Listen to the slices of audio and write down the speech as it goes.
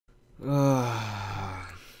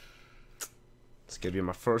gonna be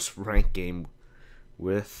my first rank game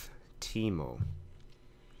with Teemo.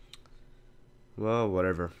 Well,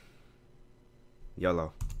 whatever.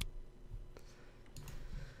 YOLO.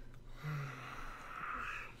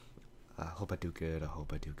 I hope I do good. I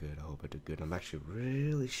hope I do good. I hope I do good. I'm actually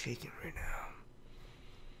really shaking right now.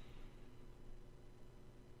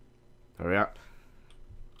 Hurry up.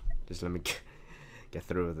 Just let me get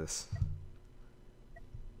through with this.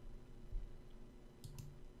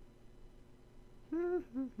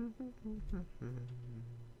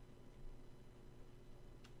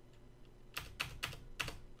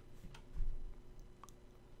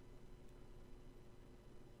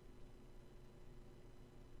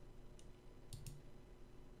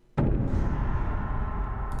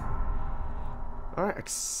 Alright,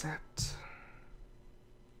 accept.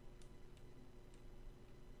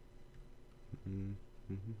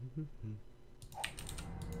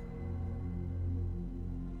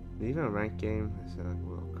 Leaving a ranked game is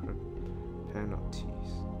will occur penalties.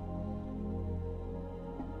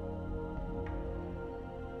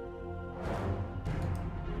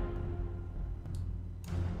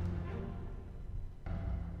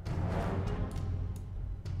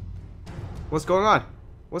 What's going on?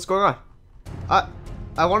 What's going on?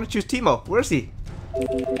 I want to choose Teemo. Where is he?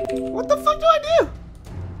 What the fuck do I do?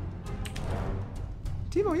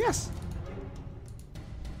 Teemo, yes.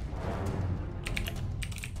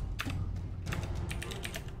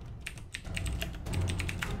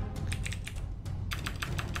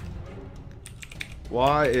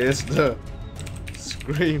 Why is the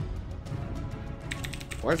screen?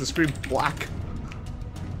 Why is the screen black?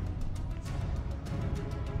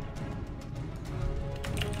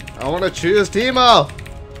 I want to choose Teemo.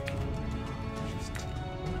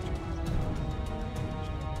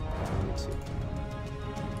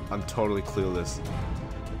 I'm totally clueless.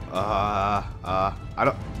 I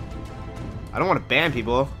don't want to ban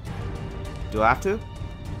people. Do I have to?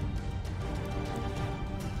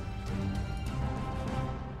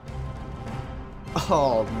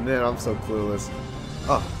 Oh man, I'm so clueless.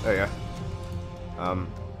 Oh, there you go.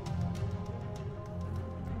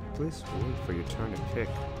 Please wait for your turn to pick.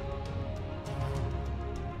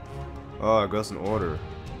 Oh, it goes in order.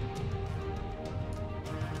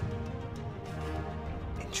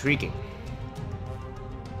 Intriguing.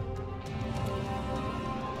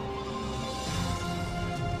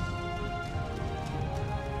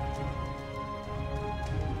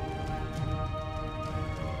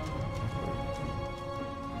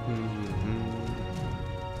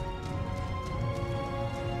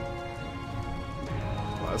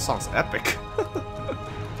 Wow, that sounds epic.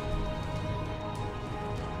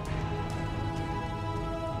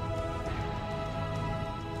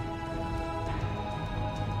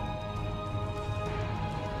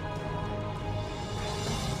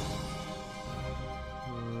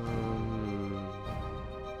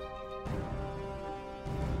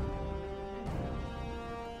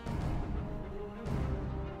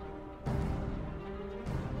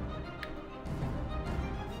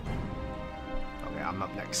 I'm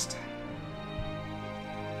up next.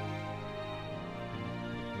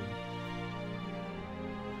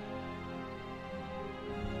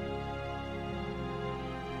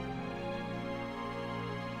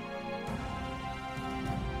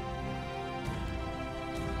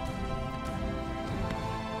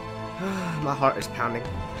 My heart is pounding.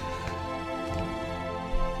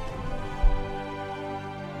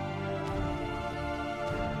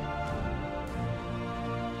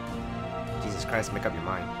 Jesus Christ, make up your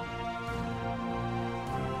mind.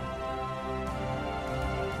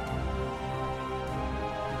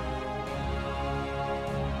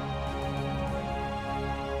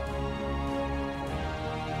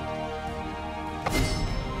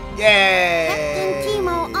 Yay! Captain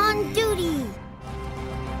Teemo on duty.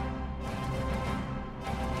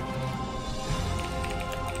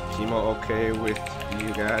 Teemo okay with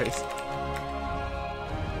you guys?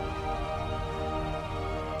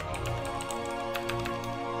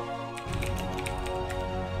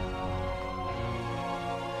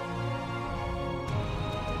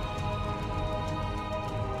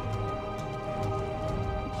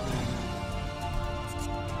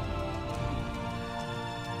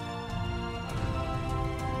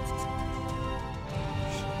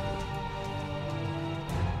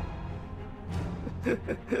 I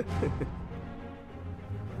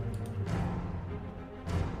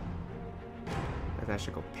think I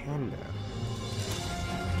should go panda.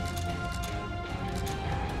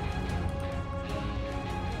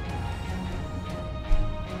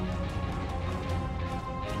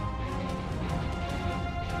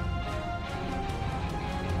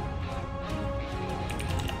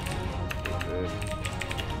 Good.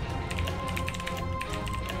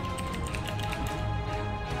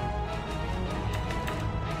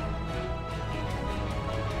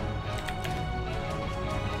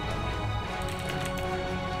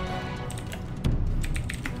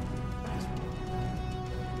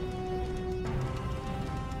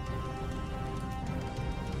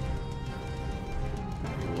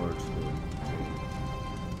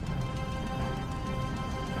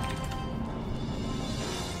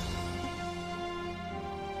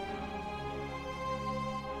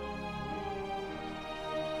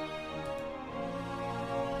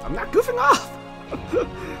 I'm not goofing off!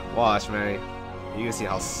 Watch, man. You can see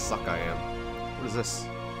how suck I am. What is this?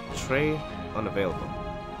 Tray unavailable.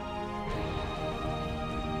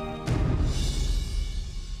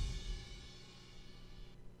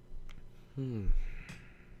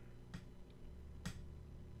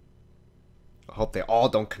 I hope they all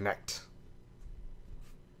don't connect.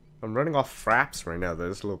 I'm running off fraps right now.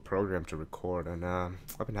 There's a little program to record, and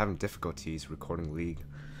I've been having difficulties recording League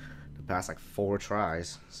the past like 4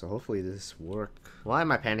 tries. So hopefully this work. Why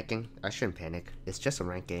am I panicking? I shouldn't panic. It's just a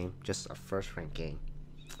ranked game, just a first ranked game.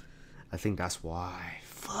 I think that's why.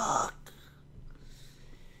 Fuck.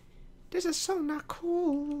 This is so not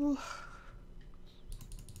cool.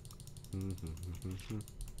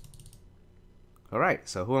 Alright,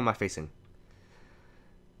 so who am I facing?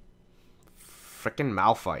 Frickin'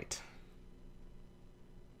 Malphite.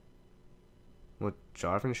 Well,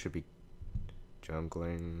 Jarvan should be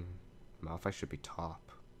jungling. Malphite should be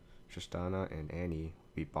top. Tristana and Annie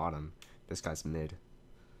be bottom. This guy's mid.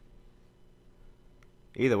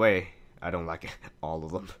 Either way, I don't like all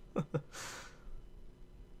of them.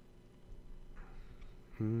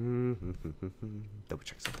 Double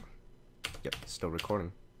check something. Yep, still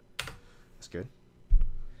recording. That's good.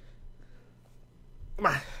 Come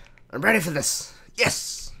on. I'm ready for this.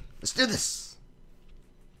 Yes! Let's do this.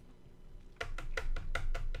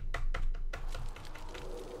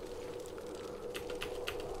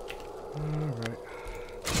 Alright.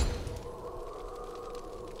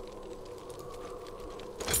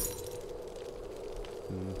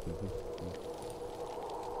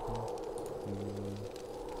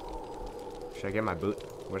 Should I get my boot?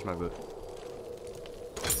 Where's my boot?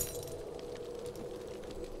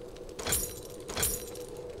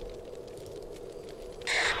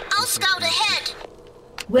 I'll scout ahead.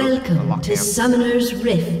 Welcome to Summoner's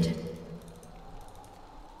Rift.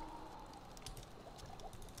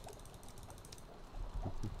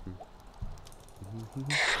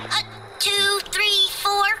 Two, three,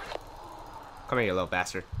 four. Come here, you little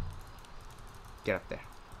bastard. Get up there.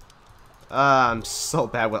 I'm so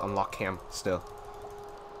bad with unlock cam still.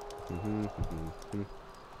 And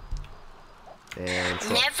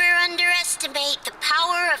so Never underestimate the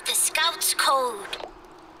power of the Scout's code.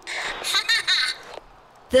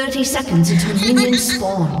 30 seconds until minions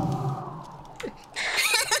spawn.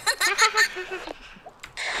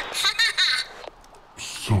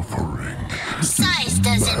 Suffering. Size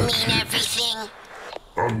doesn't mean everything.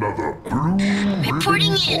 Another blue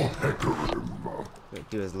Reporting ribbon in. for Hecarim.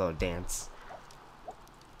 do his little dance.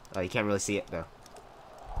 Oh, you can't really see it though.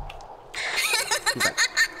 He's like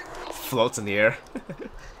floats in the air.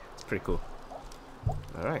 It's pretty cool.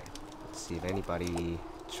 Alright. Let's see if anybody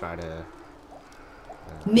try to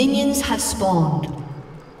Minions have spawned.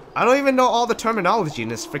 I don't even know all the terminology in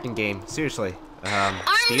this freaking game. Seriously. Steel?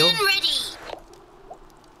 Armed and ready.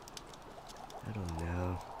 I don't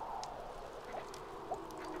know.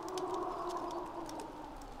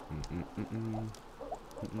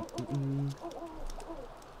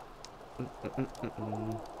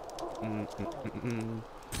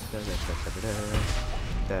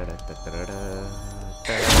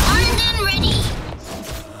 Armed and ready.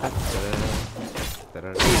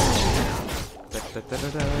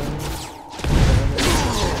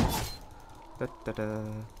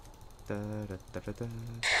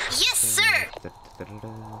 Yes, sir.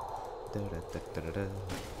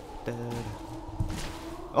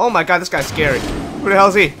 Oh my god, this guy's scary. Who the hell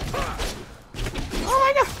is he? Oh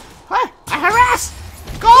my god! Hi! I harass!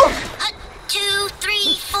 Go! 2,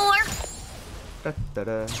 3, 4.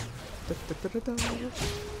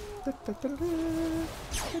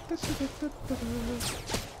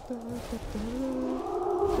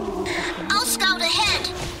 I'll scout ahead.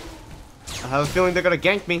 I have a feeling they're gonna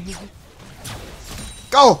gank me.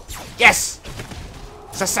 Go! Yes!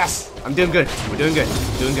 Success! I'm doing good. We're doing good.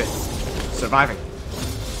 Doing good. Surviving.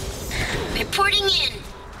 Reporting in.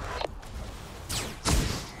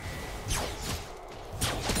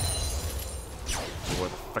 We're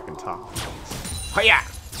the frickin' top. Hiya!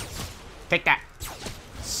 Take that!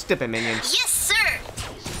 Stupid minions. Yes, sir.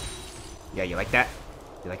 Yeah, you like that?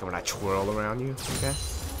 You like it when I twirl around you? Okay.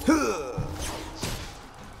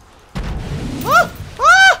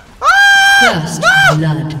 First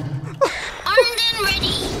blood. Armed and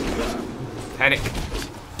ready. Panic.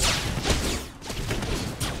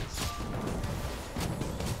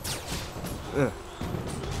 Ugh.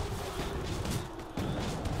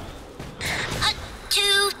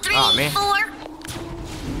 2, 3, Aw, man. 4.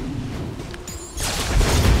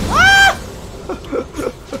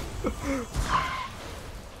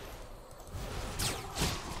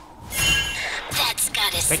 That's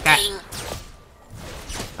gotta Take that. sting.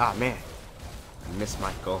 Ah, man. I missed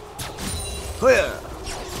my goal. Clear!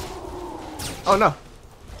 Oh, no.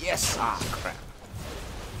 Yes! Ah, crap.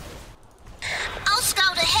 I'll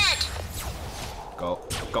scout ahead. Go.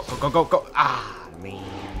 Go, go, go, go, go. Ah, man.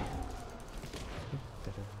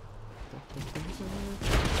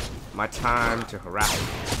 My time to harass him.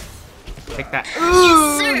 Take that.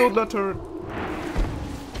 Yes, No, not turret.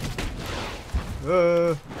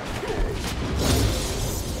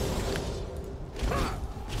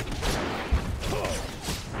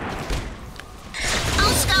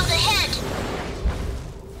 I'll scout ahead.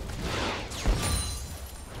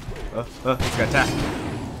 He's got attack.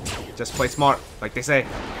 Just play smart, like they say.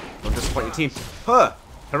 Don't disappoint your team.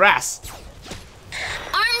 Harass.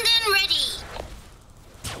 Armed and ready.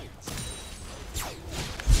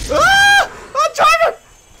 I'm driving!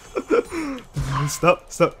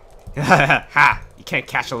 Stop, stop. Ha! You can't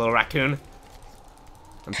catch a little raccoon.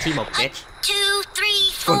 I'm Teemo, bitch. 2, 3,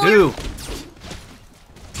 What's 4. gonna do?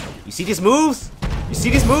 You see these moves? You see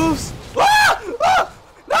these moves? Ah! Ah!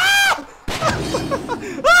 Ah!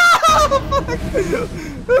 Ah!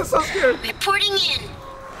 I'm so scared. Reporting in.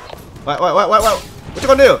 What? What you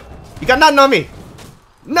gonna do? You got nothing on me.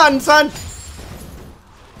 Nothing, son.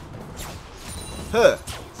 Huh.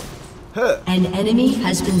 An enemy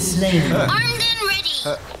has been slain. Armed and ready.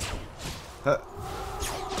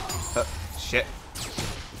 Shit.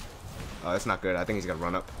 Oh, that's not good. I think he's gonna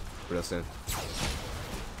run up real soon.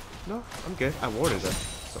 No, I'm good. I warded it.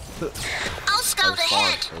 So, I'll I scout was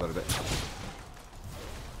ahead. farm a little bit.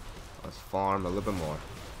 Let's farm a little bit more.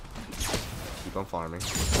 Keep on farming.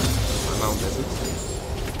 Mind my own business.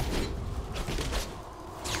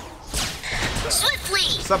 Swiftly.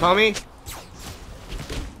 What's up, homie?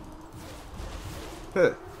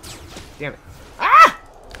 Huh. Damn it. Ah!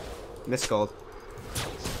 Missed gold.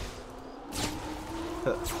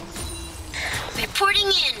 Huh. Reporting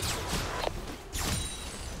in.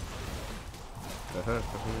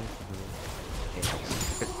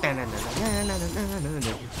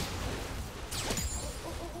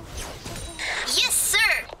 Yes,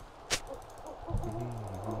 sir.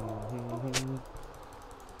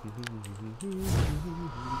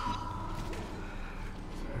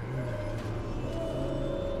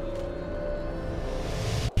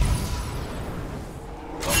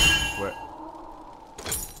 Where?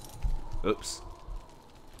 Oops.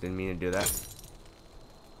 Didn't mean to do that.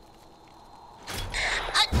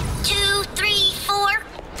 2, 3, 4.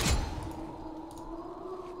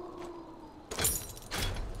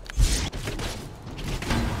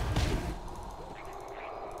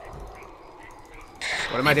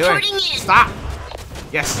 What am I doing? Reporting in. Stop!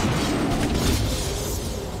 Yes.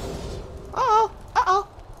 Uh-oh. Uh-oh.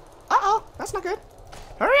 Uh-oh. That's not good.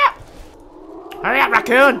 Hurry up! Hurry up,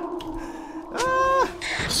 raccoon!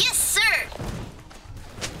 Yes, sir.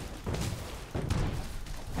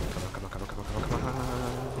 Come on.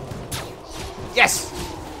 Yes!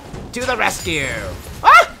 To the rescue!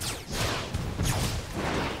 Ah!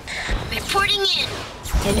 Reporting in.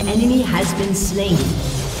 An enemy has been slain.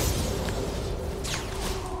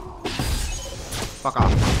 Fuck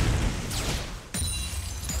off.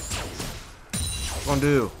 What gonna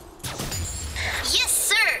do? Yes,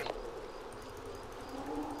 sir.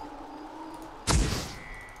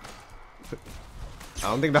 I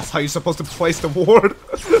don't think that's how you're supposed to place the ward.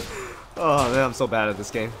 Oh man, I'm so bad at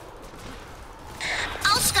this game.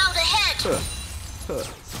 I'll scout ahead.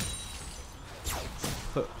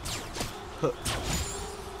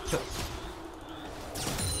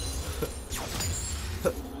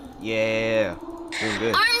 Yeah. Doing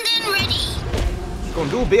good. Armed and ready. What you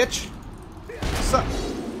gonna do, bitch? What's up?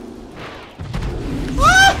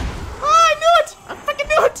 Ah! Ah, I knew it! I freaking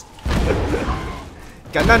knew it!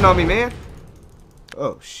 Got nothing on me, man.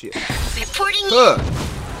 Oh, shit. Reporting in. Ah!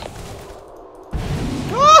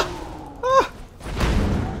 Ah!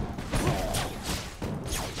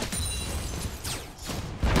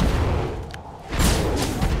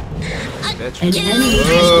 Bitch. An enemy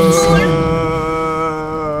has been slain.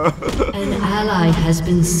 An ally has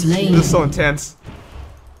been slain. This is so intense.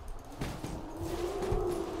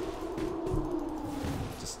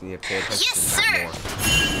 Just need to pay attention. Yes, sir.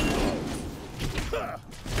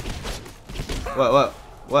 More.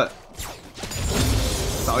 What?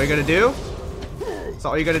 That's all you're gonna do? That's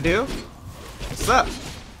all you're gonna do? What's up?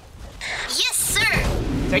 Yes, sir.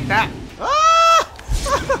 Take that. Ah!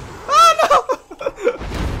 Oh no!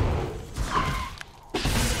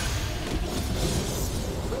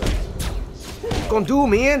 What you gonna do,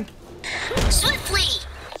 man? Swiftly.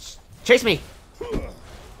 Chase me.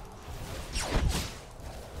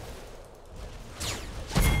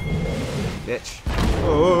 Bitch.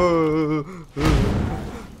 Oh.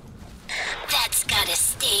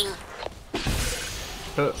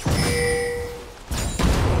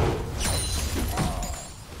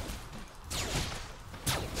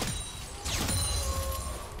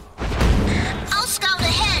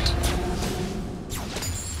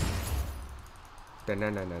 I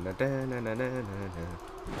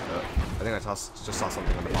think I just saw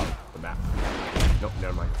something on the bottom of the map. Nope,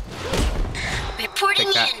 never mind. Reporting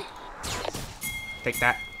Take that. in. Take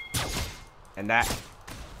that. And that.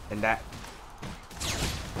 And that.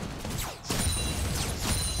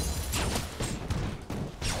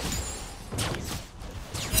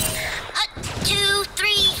 Two,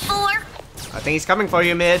 three, four. I think he's coming for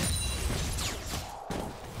you, mid.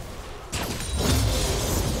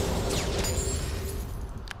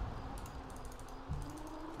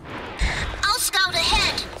 I'll scout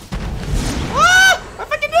ahead. Ah! I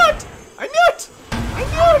fucking knew it! I knew it! I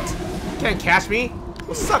knew it! Can't catch me.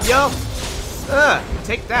 What's up, yo?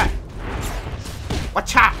 Take that.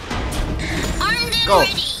 Watch out! Armed and Go.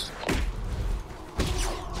 ready.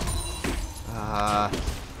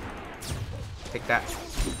 Take that.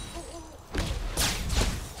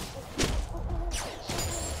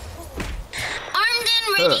 Armed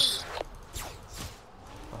and ready.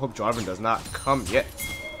 I hope Jarvan does not come yet.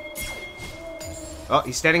 Oh,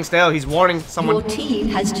 he's standing still. He's warning someone. Your team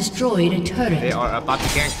has destroyed a They turret. are about to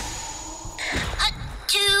gank.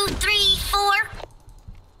 Two, three, four.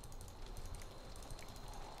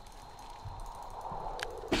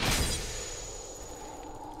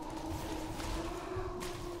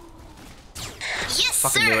 Yes,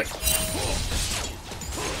 Fucking sir. knew it.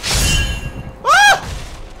 Ah!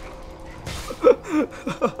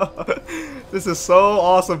 This is so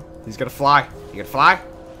awesome. He's gonna fly. You gonna fly?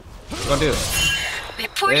 What you gonna do?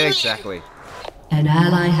 Reporting Exactly. An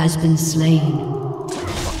ally has been slain.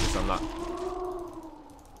 Fuck this, I'm not.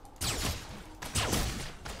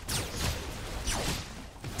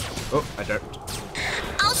 Oh, I derped. in.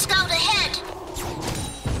 I'll scout ahead.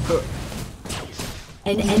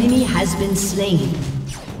 An enemy has been slain.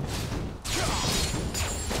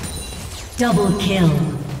 Double kill.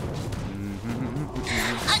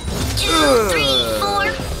 Two, three, four.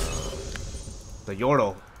 The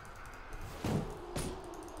Yordle.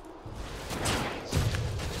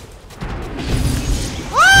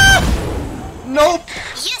 Ah! Nope.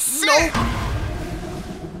 Yes, sir.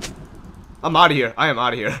 I'm out of here. I am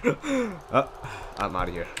out of here. I'm out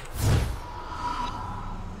of here.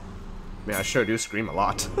 Man, I sure do scream a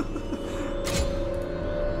lot.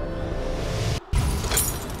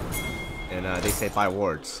 And they say buy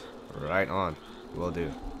wards. Right on. Will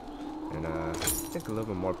do. And I think a little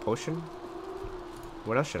bit more potion.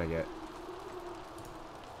 What else should I get?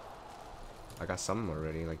 I got some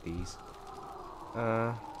already, like these.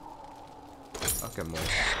 I'll get more.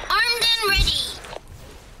 Armed and ready.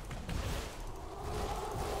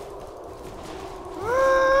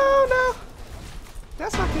 Oh no!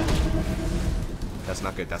 That's not good. That's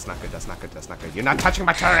not good. That's not good. That's not good. That's not good. You're not touching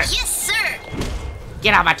my turret. Yes, sir.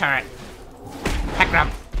 Get out of my turret. Heckram.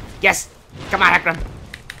 Yes. Come on, Heckram.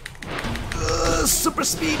 Super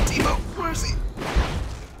speed, Teemo. Where is he?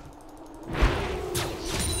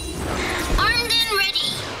 Armed and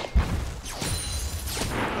ready.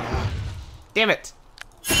 Damn it.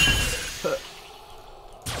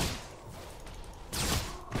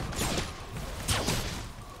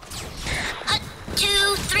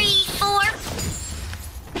 Two, three, four.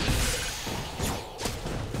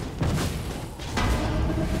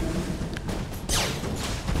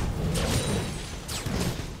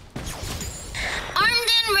 Armed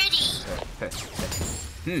and ready.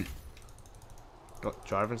 Oh,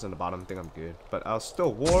 Jarvan's in the bottom. I think I'm good. But I'll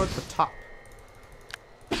still ward the top.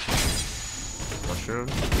 Mushroom.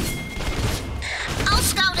 I'll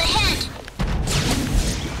scout ahead.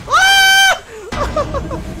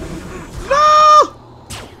 No!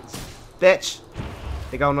 Bitch.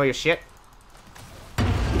 Think I don't know your shit?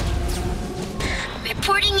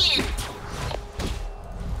 Reporting in.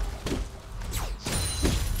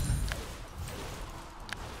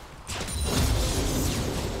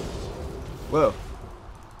 Whoa.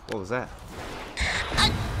 What was that?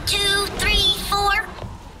 Two, three, four.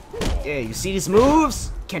 Yeah, you see these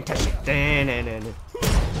moves? Can't touch it.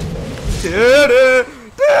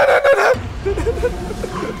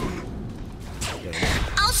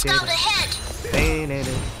 I'll scout ahead.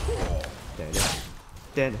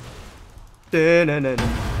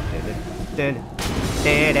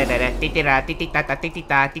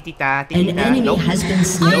 An enemy Nope. has been Armed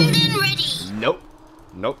slain. and ready. Nope.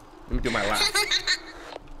 Nope. Let me do my lap.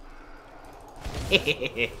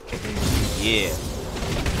 Yeah.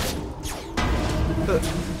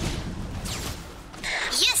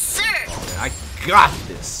 Yes, sir. I got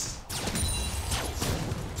this.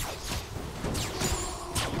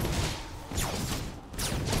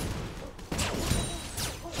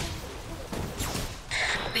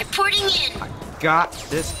 Reporting in. Got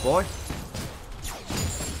this, boy.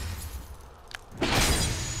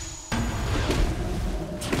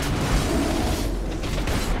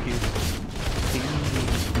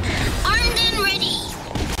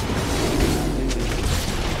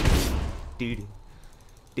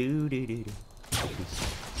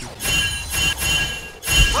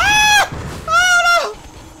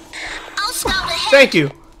 Thank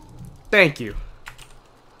you. Thank you.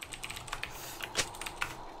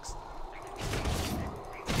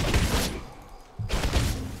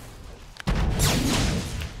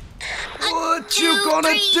 What you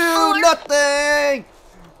gonna do? Nothing.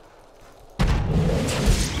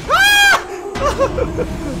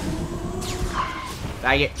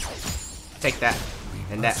 Bag it. Take that.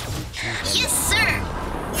 And that. Yes, sir.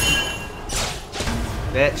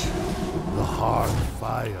 Bitch. The hard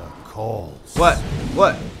fire calls. What?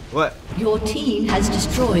 What? What? Your team has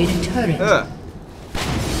destroyed a turret.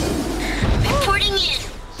 Reporting in.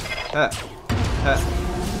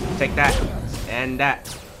 Take that. And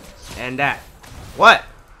that. And that. What?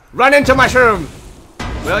 Run into mushroom!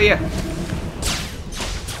 Will ya?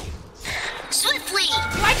 Swiftly.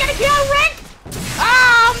 Am I gonna kill Rick?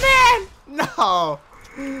 Oh man! No!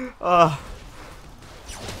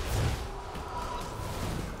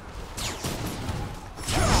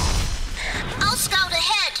 I'll scout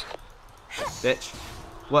ahead. Bitch.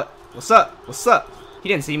 What? What's up? What's up? He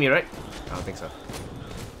didn't see me, right? I don't think so.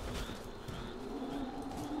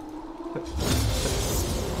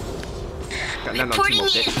 Got nothing on Reporting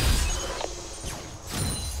Teemo, in. bitch.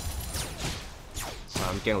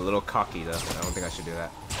 I'm getting a little cocky though. I don't think I should do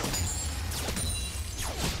that.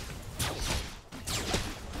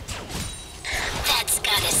 That's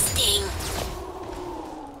gotta sting.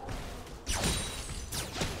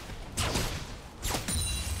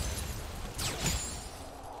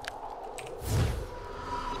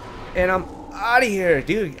 And I'm out of here,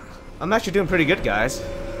 dude. I'm actually doing pretty good, guys.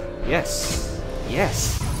 Yes.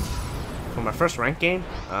 Yes. For my first rank game,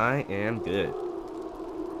 I am good.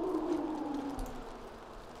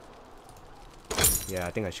 Yeah,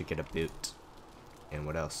 I think I should get a boot. And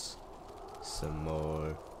what else? Some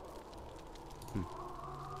more.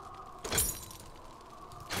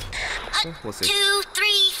 We'll see. 2,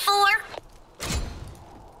 3, 4.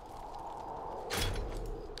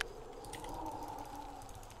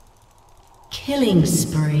 Killing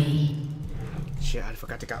spree. Shit, I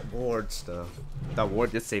forgot to get wards though. That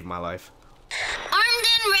ward did save my life. Armed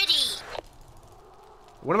and ready.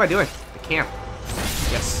 What am I doing? The camp.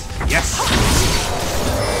 Yes. Yes.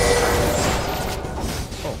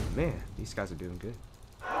 Oh man, these guys are doing good.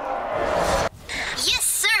 Yes,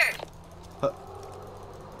 sir. Huh.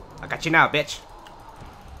 I got you now, bitch.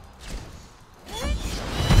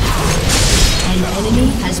 An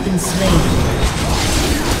enemy has been slain.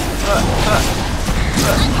 2,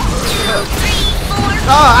 3, 4.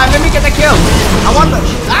 Oh, let me get the kill. I want the.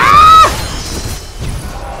 Ah!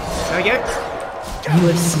 Can I get it? You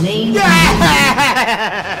have slain. Yes!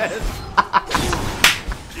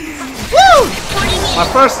 Woo! My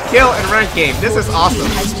first kill in ranked game. This is awesome.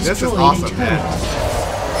 This is awesome, man.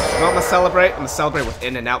 You know what I'm gonna celebrate? I'm gonna celebrate with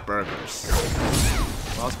In-N-Out burgers.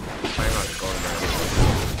 Well, I was planning on going there.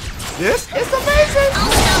 This is amazing!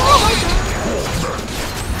 Oh my god!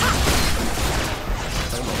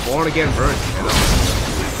 I'm a born again virgin, you know?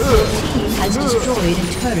 Your team has destroyed a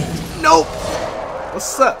turret. Nope!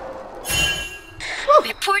 What's up?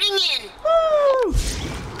 Reporting in. Woo!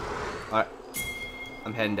 Alright.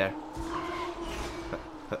 I'm heading there.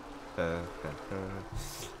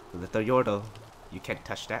 Little Yordle. You can't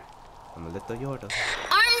touch that. I'm a little Yordle.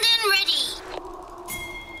 Armed and ready.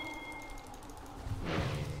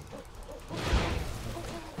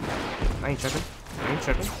 I ain't tripping. I ain't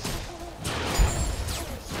tripping.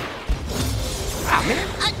 Ah, man.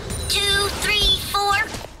 2, 3, 4.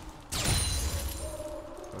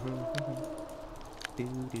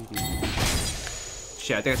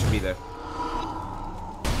 Shit, I think I should be there.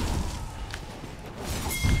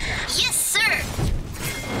 Yes, sir.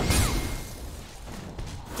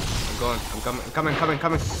 I'm going. I'm coming.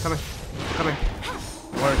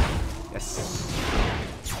 Word. Yes.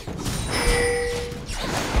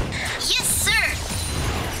 Yes, sir.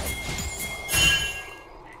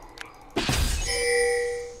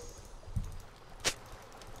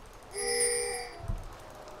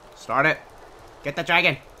 Start it. Get the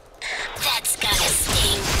dragon. That's gotta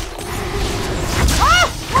sting. Ah!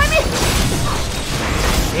 Why me?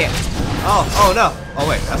 Yeah. Oh no. Oh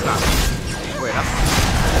wait, that's not. Wait, that's.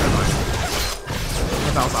 Never mind. I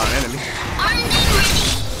thought that was our enemy. Armed and ready.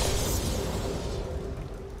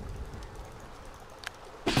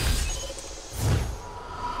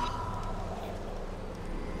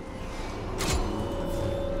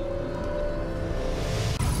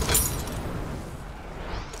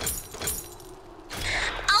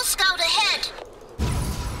 I'll scout ahead.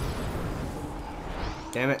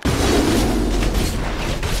 Damn it.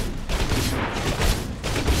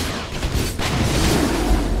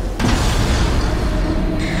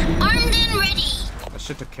 Armed and ready. I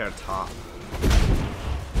should have cared top.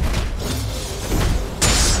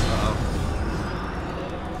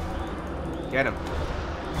 Get him.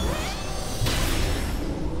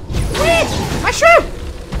 My shoe!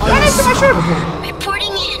 Get into my shoe!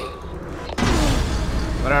 Reporting in.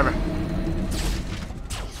 Whatever.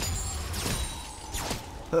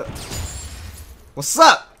 What's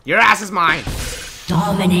up? Your ass is mine.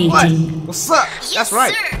 Dominating. What? What's up? Yes, That's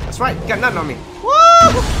right. sir. That's right. You got nothing on me.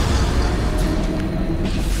 Woo!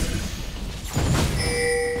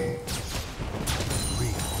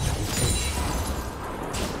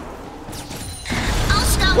 I'll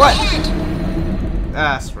scout What? ahead.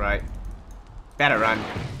 That's right. Better run.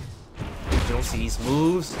 You don't see these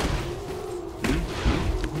moves.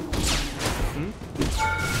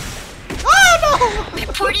 Oh no!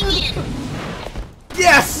 Reporting in.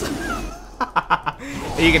 Yes!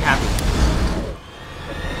 You can have it.